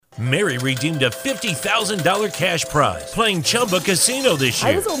Mary redeemed a $50,000 cash prize playing Chumba Casino this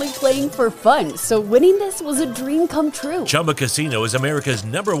year. I was only playing for fun, so winning this was a dream come true. Chumba Casino is America's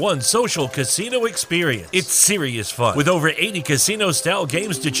 #1 social casino experience. It's serious fun. With over 80 casino-style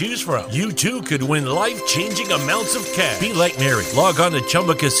games to choose from, you too could win life-changing amounts of cash. Be like Mary. Log on to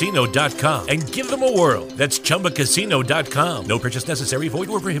ChumbaCasino.com and give them a whirl. That's ChumbaCasino.com. No purchase necessary. Void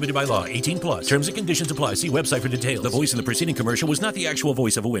where prohibited by law. 18 plus. Terms and conditions apply. See website for details. The voice in the preceding commercial was not the actual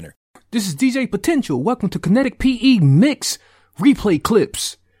voice of a winner. This is DJ Potential. Welcome to Kinetic PE Mix Replay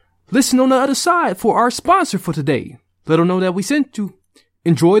Clips. Listen on the other side for our sponsor for today. Let them know that we sent you.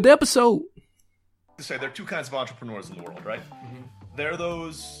 Enjoy the episode. Say there are two kinds of entrepreneurs in the world, right? Mm-hmm. They're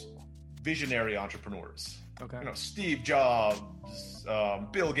those visionary entrepreneurs. Okay. You know, Steve Jobs,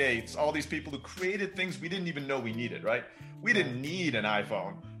 Bill Gates, all these people who created things we didn't even know we needed, right? We didn't need an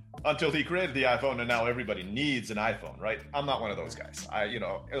iPhone until he created the iPhone, and now everybody needs an iPhone, right? I'm not one of those guys.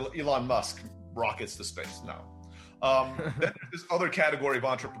 Elon Musk rockets to space. No. Then there's this other category of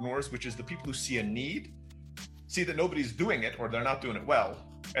entrepreneurs, which is the people who see a need, see that nobody's doing it or they're not doing it well,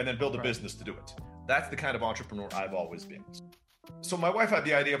 and then build a business to do it. That's the kind of entrepreneur I've always been. So my wife had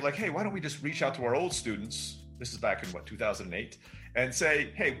the idea of like, hey, why don't we just reach out to our old students? This is back in 2008, and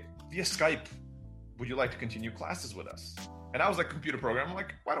say, hey, via Skype, would you like to continue classes with us? And I was like, computer programmer. I'm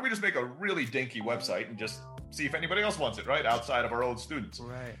like, why don't we just make a really dinky website and just see if anybody else wants it, right? Outside of our old students.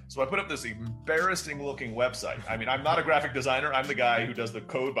 Right. So I put up this embarrassing looking website. I mean, I'm not a graphic designer. I'm the guy who does the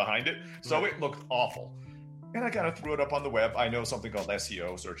code behind it. So it looked awful. And I kind of threw it up on the web. I know something called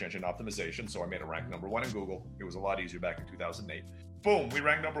SEO, search engine optimization. So I made it rank #1 in Google. It was a lot easier back in 2008. Boom, we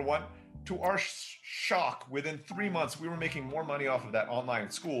ranked #1. To our shock, within 3 months, we were making more money off of that online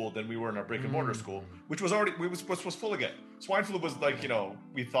school than we were in our brick and mortar school, which was already was full again. Swine flu was like,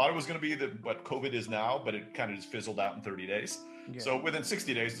 we thought it was going to be what COVID is now, but it kind of just fizzled out in 30 days. Yeah. So within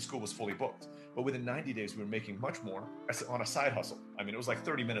 60 days, the school was fully booked. But within 90 days, we were making much more on a side hustle. I mean, it was like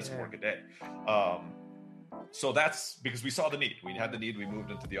 30 minutes of work a day. So that's because we saw the need. We had the need. We moved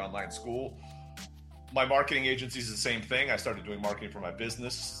into the online school. My marketing agency is the same thing. I started doing marketing for my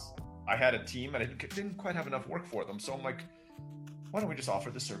business. I had a team and I didn't quite have enough work for them. So I'm like, why don't we just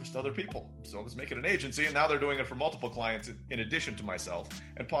offer this service to other people? So let's make it an agency. And now they're doing it for multiple clients in addition to myself.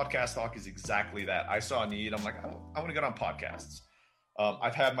 And Podcast Talk is exactly that. I saw a need. I'm like, I want to get on podcasts.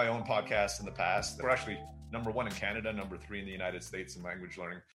 I've had my own podcasts in the past. We're actually #1 in Canada, #3 in the United States in language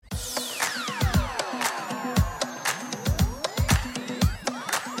learning.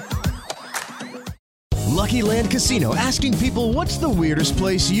 Lucky Land Casino, asking people, what's the weirdest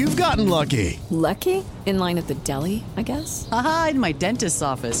place you've gotten lucky? Lucky? In line at the deli, I guess? Aha, in my dentist's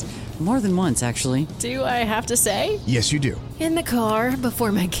office. More than once, actually. Do I have to say? Yes, you do. In the car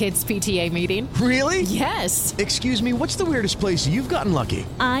before my kids' PTA meeting. Really? Yes. Excuse me, what's the weirdest place you've gotten lucky?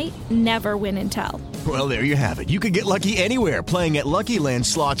 I never win and tell. Well, there you have it. You can get lucky anywhere, playing at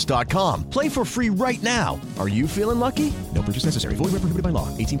LuckyLandSlots.com. Play for free right now. Are you feeling lucky? No purchase necessary. Void where prohibited by law.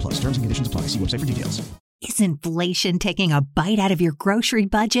 18 plus. Terms and conditions apply. See website for details. Is inflation taking a bite out of your grocery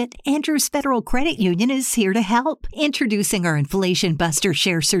budget? Andrews Federal Credit Union is here to help. Introducing our Inflation Buster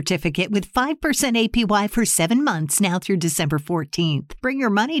Share Certificate with 5% APY for 7 months now through December 14th. Bring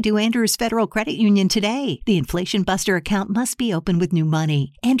your money to Andrews Federal Credit Union today. The Inflation Buster account must be open with new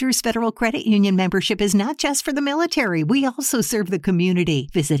money. Andrews Federal Credit Union membership is not just for the military. We also serve the community.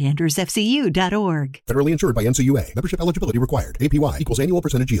 Visit andrewsfcu.org. Federally insured by NCUA. Membership eligibility required. APY equals annual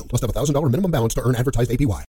percentage yield. Must have $1,000 minimum balance to earn advertised APY.